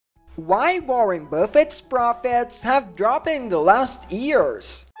Why Warren Buffett's profits have dropped in the last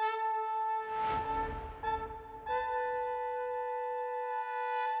years?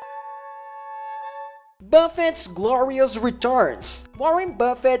 Buffett's glorious returns. Warren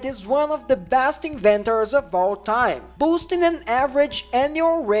Buffett is one of the best inventors of all time, boasting an average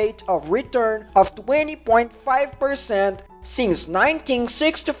annual rate of return of 20.5% since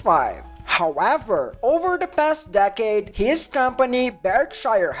 1965. However, over the past decade, his company,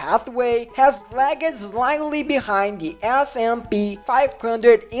 Berkshire Hathaway, has lagged slightly behind the S&P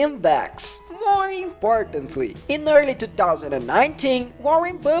 500 index. More importantly, in early 2019,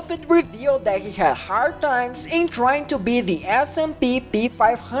 Warren Buffett revealed that he had hard times in trying to beat the S&P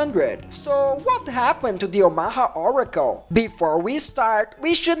 500. So what happened to the Omaha Oracle? Before we start,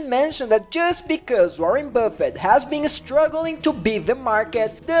 we should mention that just because Warren Buffett has been struggling to beat the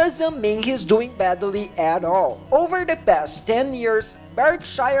market doesn't mean he's doing badly at all. Over the past 10 years,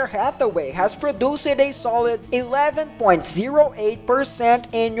 Berkshire Hathaway has produced a solid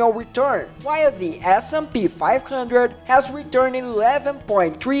 11.08% annual return, while the S&P 500 has returned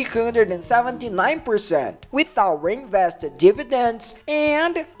 11.379% without reinvested dividends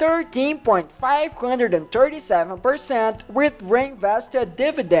and 13.537% with reinvested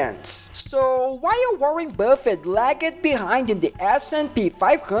dividends. So, while Warren Buffett lagged behind in the S&P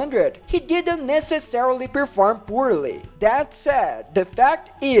 500, he didn't necessarily perform poorly. That said, the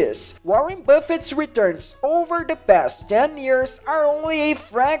fact is, Warren Buffett's returns over the past 10 years are only a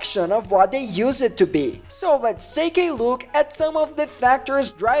fraction of what they used to be. So let's take a look at some of the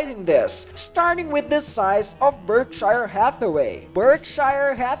factors driving this, starting with the size of Berkshire Hathaway.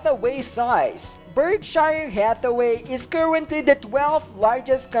 Berkshire Hathaway size. Berkshire Hathaway is currently the 12th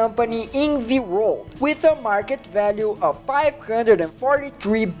largest company in the world, with a market value of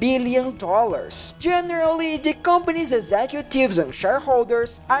 $543 billion. Generally, the company's executives and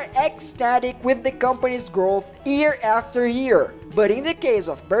shareholders are ecstatic with the company's growth year after year. But in the case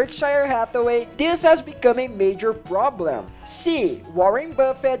of Berkshire Hathaway, this has become a major problem. See, Warren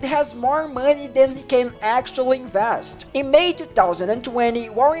Buffett has more money than he can actually invest. In May 2020,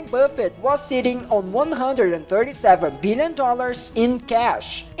 Warren Buffett was sitting on $137 billion in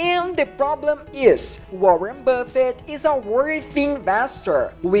cash. And the problem is, Warren Buffett is a worthy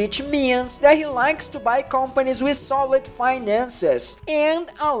investor, which means that he likes to buy companies with solid finances and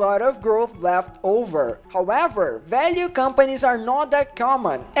a lot of growth left over. However, value companies are not that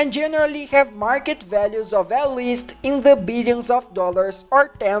common and generally have market values of at least in the billions of dollars or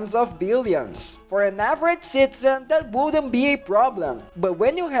tens of billions. For an average citizen, that wouldn't be a problem, but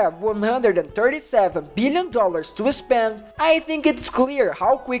when you have $137 billion to spend, I think it's clear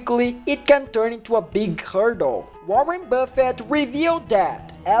how quickly it can turn into a big hurdle. Warren Buffett revealed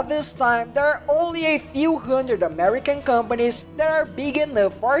that at this time there are only a few hundred American companies that are big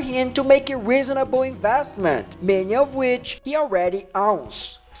enough for him to make a reasonable investment, many of which he already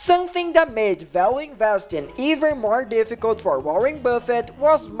owns. Something that made value investing even more difficult for Warren Buffett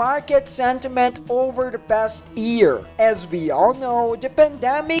was market sentiment over the past year. As we all know, the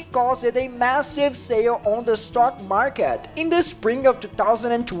pandemic caused a massive sale on the stock market in the spring of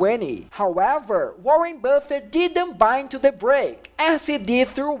 2020. However, Warren Buffett didn't buy into the break, as he did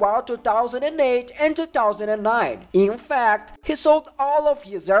throughout 2008 and 2009. In fact, he sold all of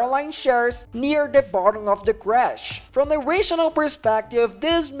his airline shares near the bottom of the crash. From a rational perspective,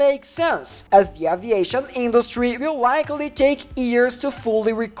 this makes sense, as the aviation industry will likely take years to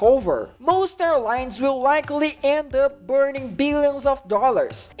fully recover. Most airlines will likely end up burning billions of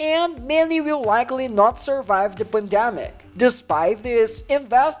dollars, and many will likely not survive the pandemic. Despite this,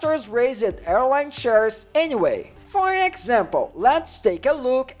 investors raised airline shares anyway. For example, let's take a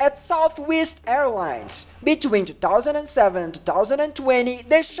look at Southwest Airlines. Between 2007 and 2020,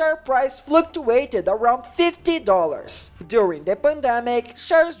 the share price fluctuated around $50. During the pandemic,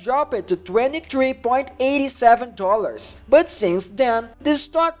 shares dropped to $23.87, but since then, the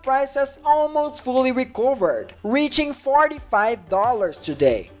stock price has almost fully recovered, reaching $45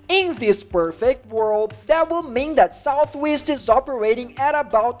 today. In this perfect world, that would mean that Southwest is operating at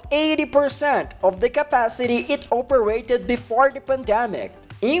about 80% of the capacity it operated before the pandemic.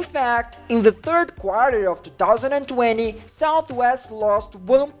 In fact, in the third quarter of 2020, Southwest lost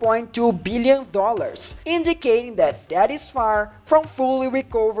 $1.2 billion, indicating that is far from fully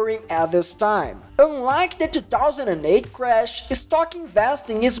recovering at this time. Unlike the 2008 crash, stock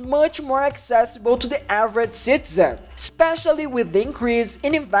investing is much more accessible to the average citizen, especially with the increase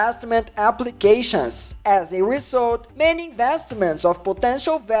in investment applications. As a result, many investments of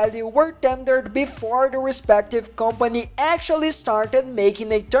potential value were tendered before the respective company actually started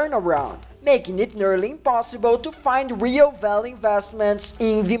making a turnaround. making it nearly impossible to find real value investments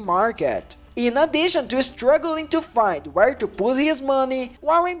in the market. In addition to struggling to find where to put his money,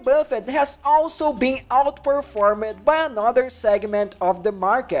 Warren Buffett has also been outperformed by another segment of the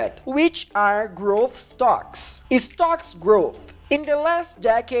market, which are growth stocks. Stocks growth. In the last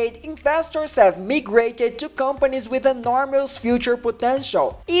decade, investors have migrated to companies with enormous future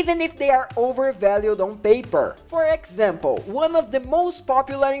potential, even if they are overvalued on paper. For example, one of the most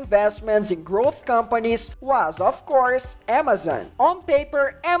popular investments in growth companies was, of course, Amazon. On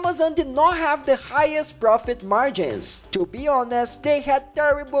paper, Amazon did not have the highest profit margins. To be honest, they had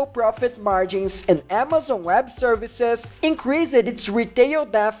terrible profit margins, and Amazon Web Services increased its retail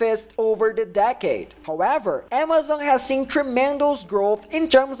deficit over the decade. However, Amazon has seen tremendous growth in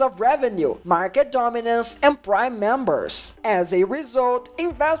terms of revenue, market dominance, and Prime members. As a result,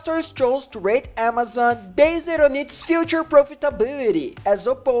 investors chose to rate Amazon based on its future profitability as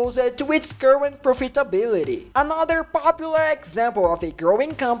opposed to its current profitability. Another popular example of a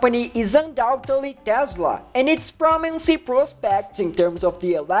growing company is undoubtedly Tesla and its promising prospects in terms of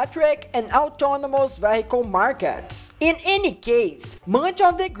the electric and autonomous vehicle markets. In any case, much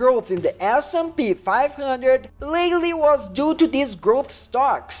of the growth in the S&P 500 lately was due to these growth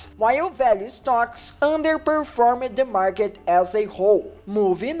stocks, while value stocks underperformed the market as a whole.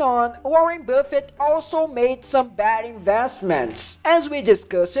 Moving on, Warren Buffett also made some bad investments. As we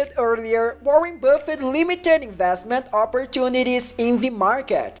discussed earlier, Warren Buffett limited investment opportunities in the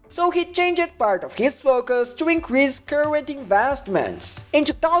market, so he changed part of his focus to increase current investments. In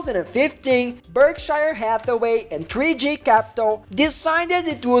 2015, Berkshire Hathaway and 3G Capital decided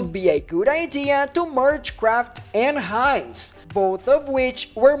it would be a good idea to merge Kraft and Heinz, both of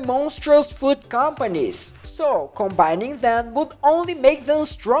which were monstrous food companies. So, combining them would only make them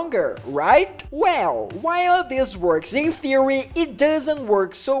stronger, right? Well, while this works in theory, it doesn't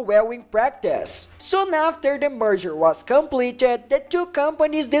work so well in practice. Soon after the merger was completed, the two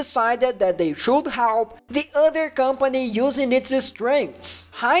companies decided that they should help the other company using its strengths.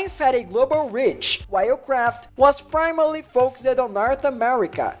 Heinz had a global reach, while Kraft was primarily focused on North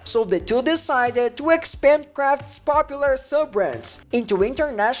America, so the two decided to expand Kraft's popular sub-brands into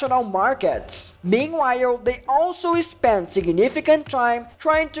international markets. Meanwhile, they also spent significant time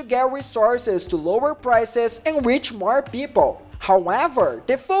trying to get resources to lower prices and reach more people. However,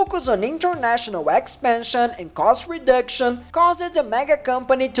 the focus on international expansion and cost reduction caused the mega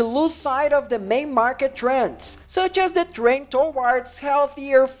company to lose sight of the main market trends, such as the trend towards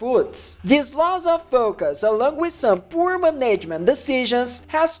healthier foods. This loss of focus, along with some poor management decisions,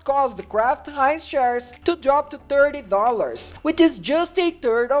 has caused Kraft Heinz shares to drop to $30, which is just a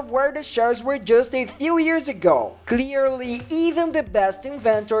third of where the shares were just a few years ago. Clearly, even the best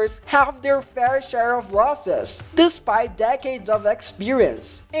inventors have their fair share of losses, despite decades of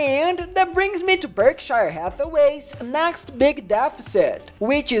experience. And that brings me to Berkshire Hathaway's next big deficit,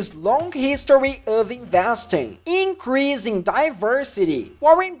 which is long history of investing. Increasing diversity.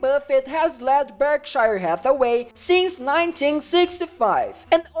 Warren Buffett has led Berkshire Hathaway since 1965,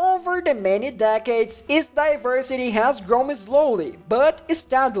 and over the many decades, its diversity has grown slowly but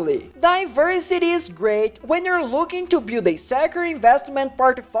steadily. Diversity is great when you're looking to build a secure investment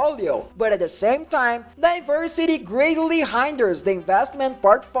portfolio, but at the same time, diversity greatly hinders the investment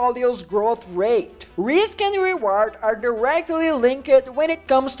portfolio's growth rate. Risk and reward are directly linked when it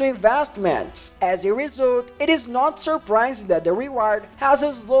comes to investments. As a result, it is not surprising that the reward has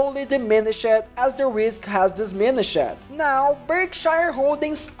slowly diminished as the risk has diminished. Now, Berkshire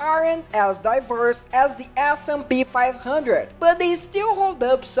holdings aren't as diverse as the S&P 500, but they still hold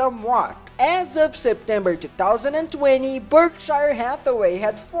up somewhat. As of September 2020, Berkshire Hathaway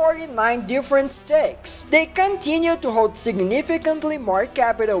had 49 different stakes. They continue to hold significantly more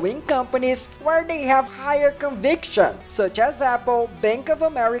capital in companies where they have higher conviction, such as Apple, Bank of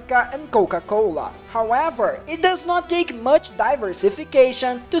America, and Coca-Cola. However, it does not take much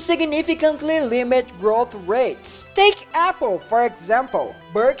diversification to significantly limit growth rates. Take Apple, for example.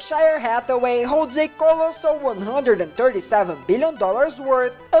 Berkshire Hathaway holds a colossal $137 billion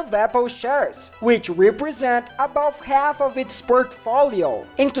worth of Apple shares, which represent about half of its portfolio.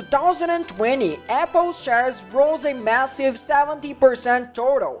 In 2020, Apple shares rose a massive 70%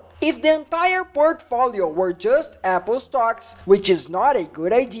 total. If the entire portfolio were just Apple stocks, which is not a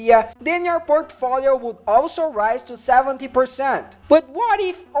good idea, then your portfolio would also rise to 70%. But what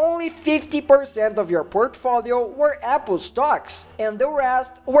if only 50% of your portfolio were Apple stocks, and the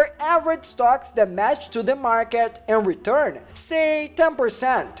rest were average stocks that match to the market and return, say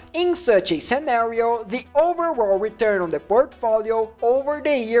 10%? In such a scenario, the overall return on the portfolio over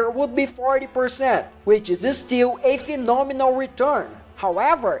the year would be 40%, which is still a phenomenal return.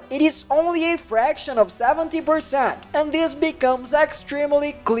 However, it is only a fraction of 70%, and this becomes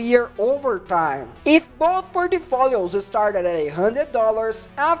extremely clear over time. If both portfolios started at $100,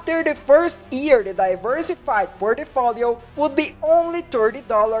 after the first year the diversified portfolio would be only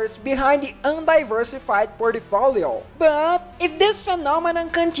 $30 behind the undiversified portfolio. But if this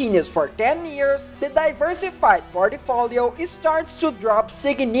phenomenon continues for 10 years, the diversified portfolio starts to drop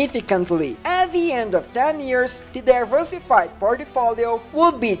significantly. At the end of 10 years, the diversified portfolio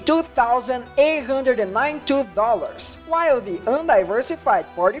would be $2,892, while the undiversified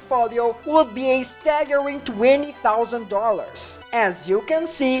portfolio would be a staggering $20,000. As you can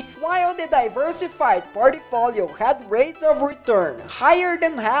see, while the diversified portfolio had rates of return higher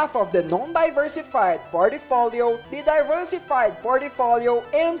than half of the non-diversified portfolio, the diversified portfolio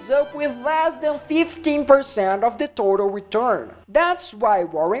ends up with less than 15% of the total return. That's why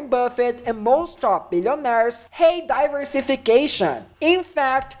Warren Buffett and most top billionaires hate diversification. In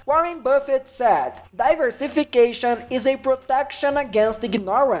fact, Warren Buffett said, "Diversification is a protection against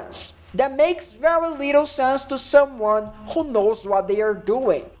ignorance." That makes very little sense to someone who knows what they are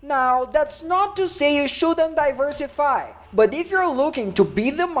doing. Now, that's not to say you shouldn't diversify, but if you're looking to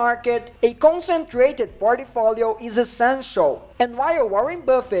beat the market, a concentrated portfolio is essential. And while Warren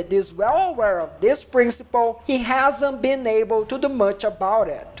Buffett is well aware of this principle, he hasn't been able to do much about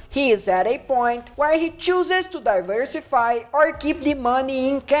it. He is at a point where he chooses to diversify or keep the money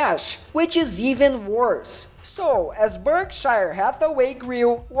in cash, which is even worse. So, as Berkshire Hathaway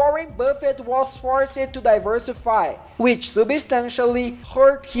grew, Warren Buffett was forced to diversify, which substantially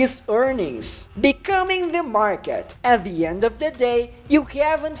hurt his earnings. Becoming the market. At the end of the day, you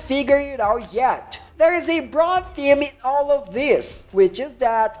haven't figured it out yet. There is a broad theme in all of this, which is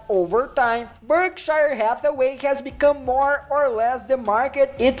that, over time, Berkshire Hathaway has become more or less the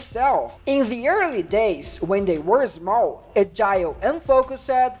market itself. In the early days, when they were small, agile and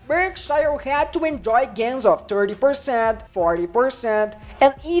focused, Berkshire had to enjoy gains of 30%, 40%,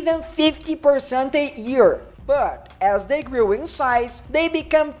 and even 50% a year. But as they grew in size, they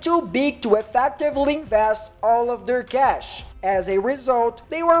became too big to effectively invest all of their cash. As a result,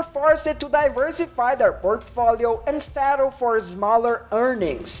 they were forced to diversify their portfolio and settle for smaller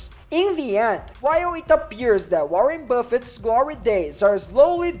earnings. In the end, while it appears that Warren Buffett's glory days are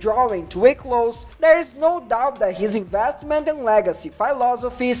slowly drawing to a close, there is no doubt that his investment and legacy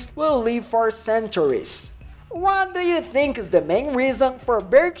philosophies will live for centuries. What do you think is the main reason for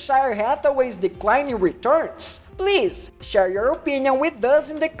Berkshire Hathaway's declining returns? Please share your opinion with us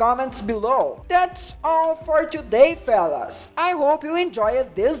in the comments below. That's all for today, fellas. I hope you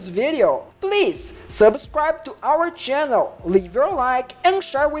enjoyed this video. Please subscribe to our channel, leave your like and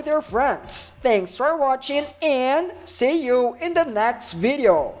share with your friends. Thanks for watching and see you in the next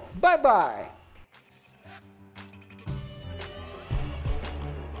video. Bye bye.